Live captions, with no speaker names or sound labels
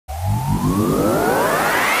What's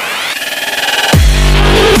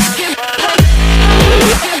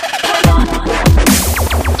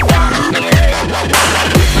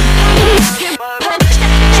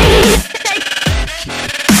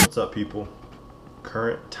up, people?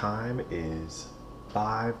 Current time is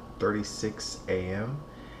 5:36 a.m.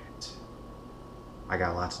 I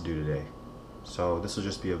got lots to do today, so this will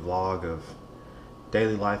just be a vlog of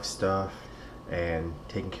daily life stuff and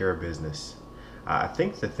taking care of business. I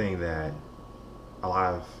think the thing that a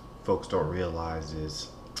lot of folks don't realize is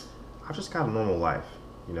I've just got a normal life.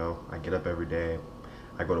 You know, I get up every day,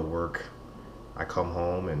 I go to work, I come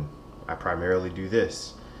home, and I primarily do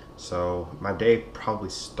this. So my day probably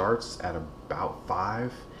starts at about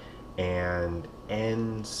 5 and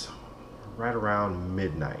ends right around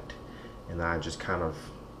midnight, and I just kind of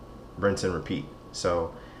rinse and repeat.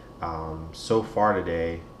 So so far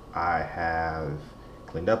today I have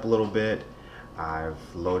cleaned up a little bit. I've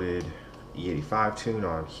loaded E85 tune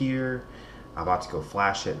on here. I'm about to go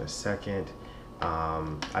flash it in a second.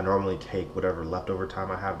 I normally take whatever leftover time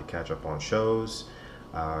I have to catch up on shows,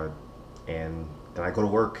 and then I go to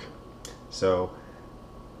work. So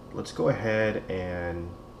let's go ahead and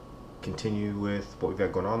continue with what we've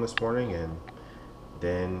got going on this morning, and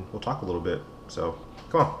then we'll talk a little bit. So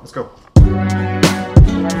come on, let's go.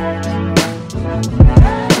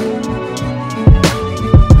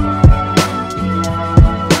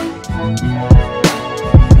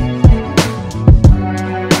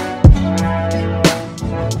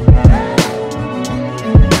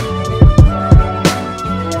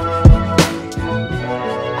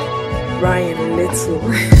 Ryan Little.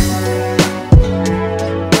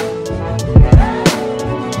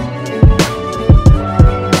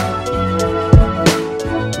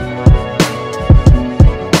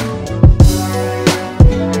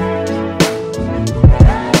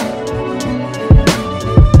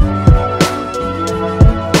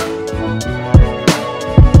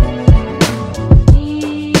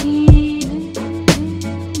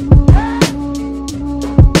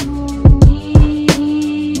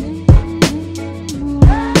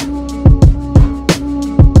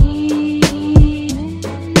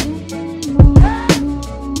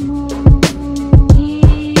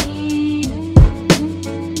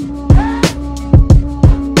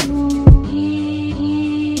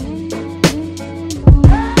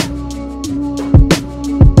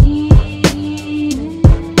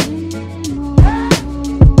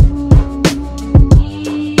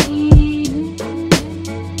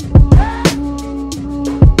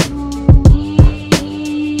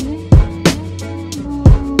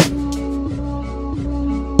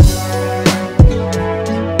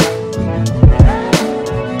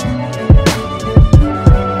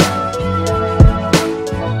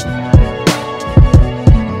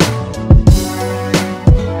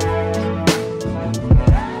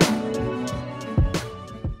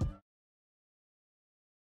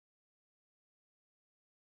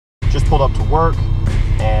 Just pulled up to work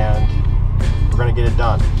and we're gonna get it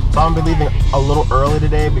done. So I'm gonna be leaving a little early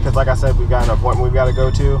today because, like I said, we've got an appointment we've got to go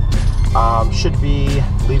to. Should be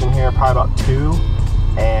leaving here probably about 2,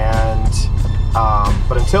 and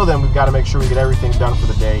but until then we've got to make sure we get everything done for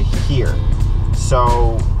the day here.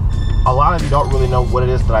 So a lot of you don't really know what it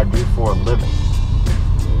is that I do for a living.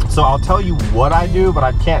 So I'll tell you what I do, but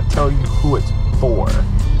I can't tell you who it's for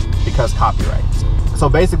because copyright. So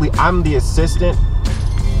basically I'm the assistant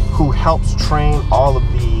who helps train all of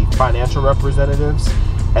the financial representatives,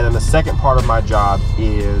 and then the second part of my job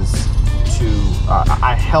is to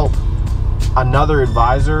I help another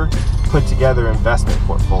advisor put together investment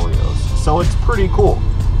portfolios. So it's pretty cool.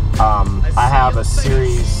 I have a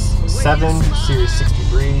Series 7, Series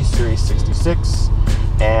 63, Series 66,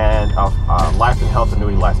 and a life and health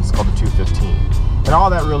annuity license called the 215. And all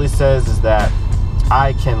that really says is that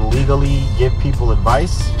I can legally give people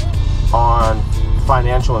advice on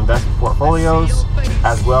financial investment portfolios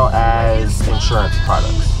as well as insurance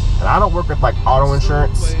products. And I don't work with like auto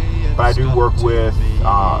insurance, but I do work with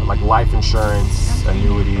like life insurance,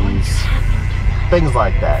 annuities, things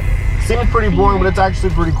like that. Seems pretty boring, but it's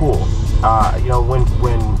actually pretty cool. You know, when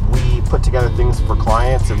we put together things for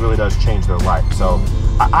clients, it really does change their life. So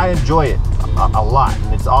I enjoy it a lot,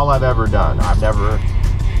 and it's all I've ever done. I've never,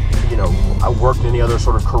 you know, I worked any other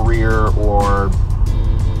sort of career or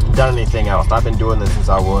done anything else. I've been doing this since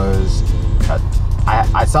I was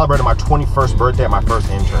I celebrated my 21st birthday at my first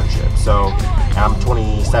internship. So, and I'm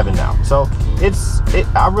 27 now. So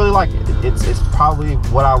I really like it. It's probably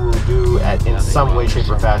what I will do in some way, shape,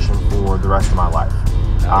 or fashion for the rest of my life.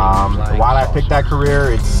 Why did I pick that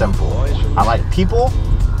career? It's simple. I like people,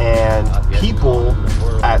 And people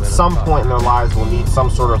at some point in their lives will need some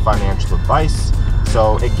sort of financial advice.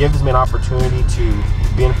 So it gives me an opportunity to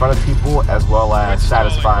be in front of people as well as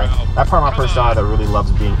satisfy that part of my personality that really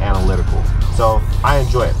loves being analytical. So I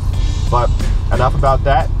enjoy it. But enough about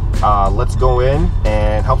that. Let's go in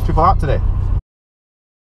and help people out today.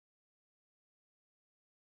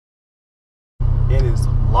 It is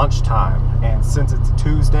lunchtime, and since it's a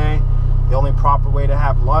Tuesday, the only proper way to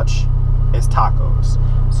have lunch is tacos.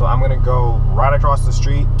 So I'm gonna go right across the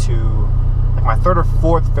street to like my third or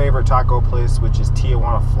fourth favorite taco place, which is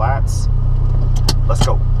Tijuana Flats. Let's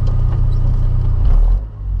go.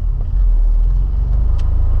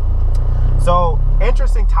 So,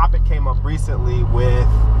 interesting topic came up recently with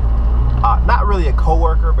not really a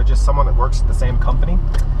coworker, but just someone that works at the same company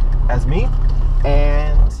as me.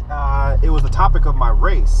 And it was the topic of my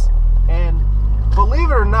race. And believe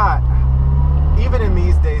it or not, even in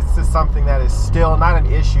these days, this is something that is still not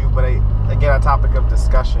an issue, but again, a topic of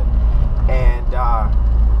discussion. And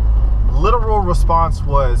literal response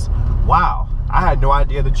was, wow, I had no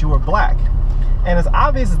idea that you were black. And as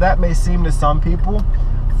obvious as that may seem to some people,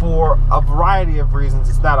 for a variety of reasons,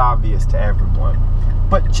 it's not obvious to everyone.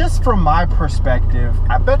 But just from my perspective,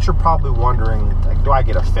 I bet you're probably wondering, like, do I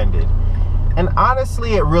get offended? And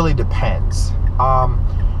honestly, it really depends.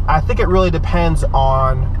 I think it really depends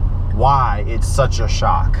on why it's such a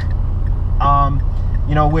shock.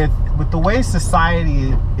 You know, with the way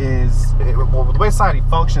society is, well, with the way society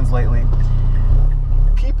functions lately,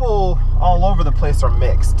 people all over the place are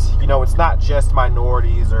mixed. You know, it's not just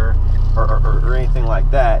minorities or anything like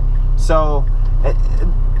that. So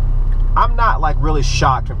I'm not like really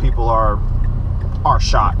shocked when people are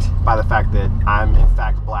shocked by the fact that I'm in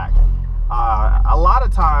fact black. A lot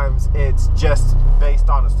of times it's just based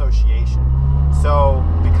on association. So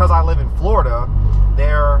because I live in Florida,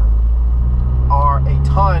 there are a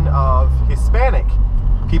ton of Hispanic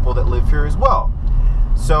people that live here as well.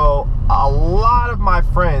 So a lot of my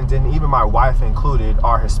friends, and even my wife included,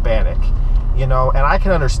 are Hispanic. You know, and I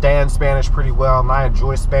can understand Spanish pretty well, and I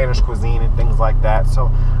enjoy Spanish cuisine and things like that. So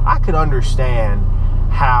I could understand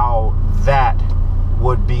how that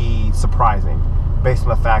would be surprising based on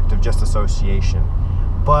the fact of just association.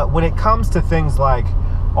 But when it comes to things like,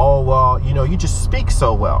 oh, well, you know, you just speak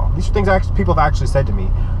so well. These are things people have actually said to me.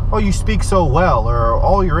 Oh, you speak so well, or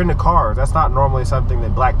oh, you're into cars. That's not normally something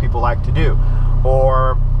that black people like to do.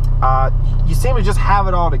 Or you seem to just have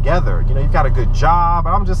it all together. You know, you've got a good job.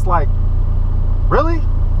 And I'm just like, really?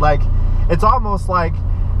 Like, it's almost like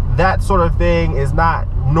that sort of thing is not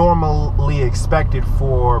normally expected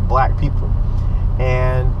for black people.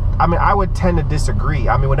 And I mean, I would tend to disagree.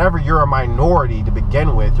 I mean, whenever you're a minority to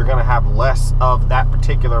begin with, you're going to have less of that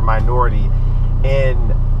particular minority in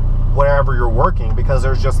wherever you're working, because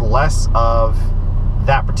there's just less of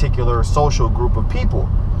that particular social group of people.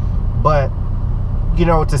 But, you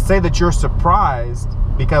know, to say that you're surprised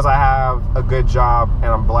because I have a good job and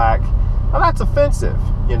I'm black, well, that's offensive.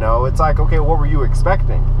 You know, it's like, okay, what were you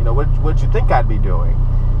expecting? You know, what did you think I'd be doing?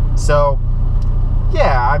 So,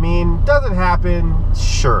 yeah, I mean, does it happen?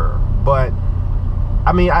 Sure. But,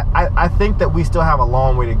 I mean, I think that we still have a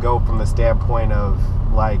long way to go from the standpoint of,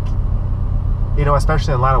 like, you know,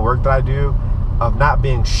 especially in the line of work that I do, of not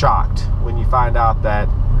being shocked when you find out that,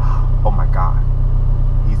 oh my God,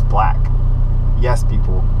 he's black. Yes,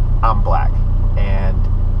 people, I'm black. And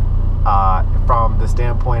from the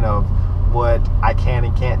standpoint of what I can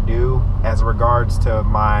and can't do as regards to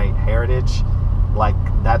my heritage, like,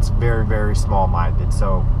 that's very, very small-minded.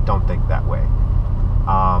 So don't think that way.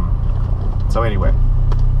 So anyway,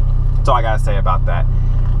 that's all I gotta say about that.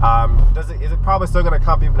 Is it probably still gonna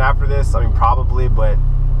come even after this? I mean, probably, but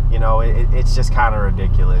you know, it's just kind of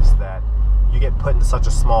ridiculous that you get put in such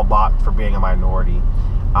a small box for being a minority.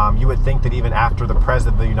 You would think that even after the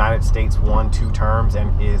president of the United States won 2 terms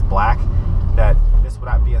and is black, that this would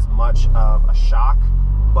not be as much of a shock,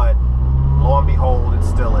 but lo and behold, it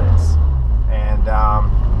still is. And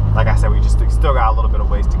like I said, we still got a little bit of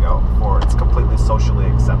ways to go before it's completely socially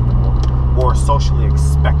acceptable, or socially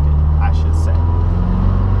expected, I should say.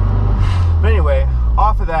 But anyway,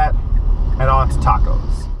 off of that and on to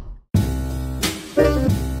tacos.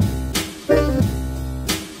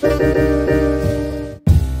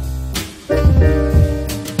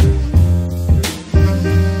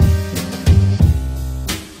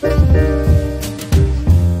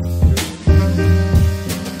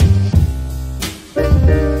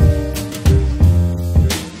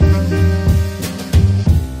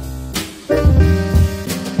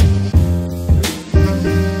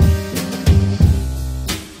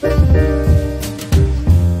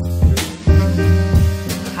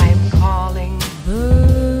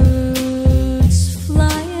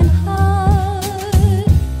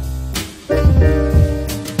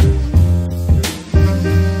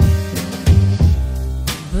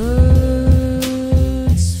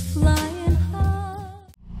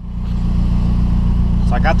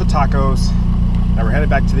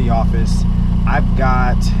 office. I've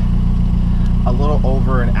got a little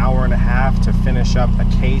over an hour and a half to finish up a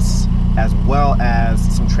case as well as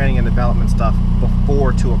some training and development stuff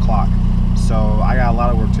before 2 o'clock. So I got a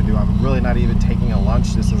lot of work to do. I'm really not even taking a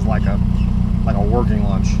lunch. This is like a working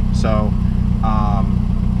lunch. So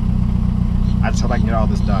I just hope I can get all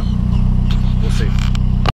this done. We'll see.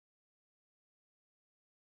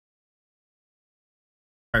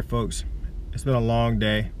 All right, folks, it's been a long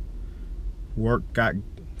day. Work got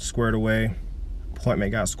squared away,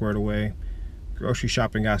 appointment got squared away, grocery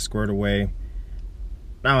shopping got squared away.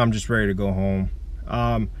 Now I'm just ready to go home.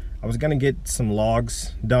 I was gonna get some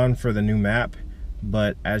logs done for the new map,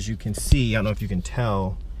 but as you can see, I don't know if you can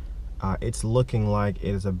tell, it's looking like it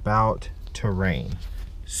is about to rain.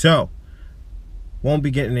 So, won't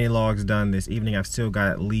be getting any logs done this evening. I've still got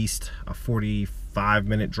at least a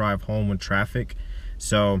 45-minute drive home with traffic.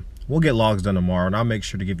 So we'll get logs done tomorrow, and I'll make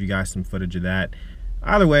sure to give you guys some footage of that.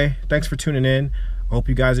 Either way, thanks for tuning in. I hope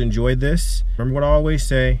you guys enjoyed this. Remember what I always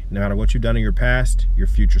say, no matter what you've done in your past, your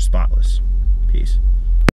future's spotless. Peace.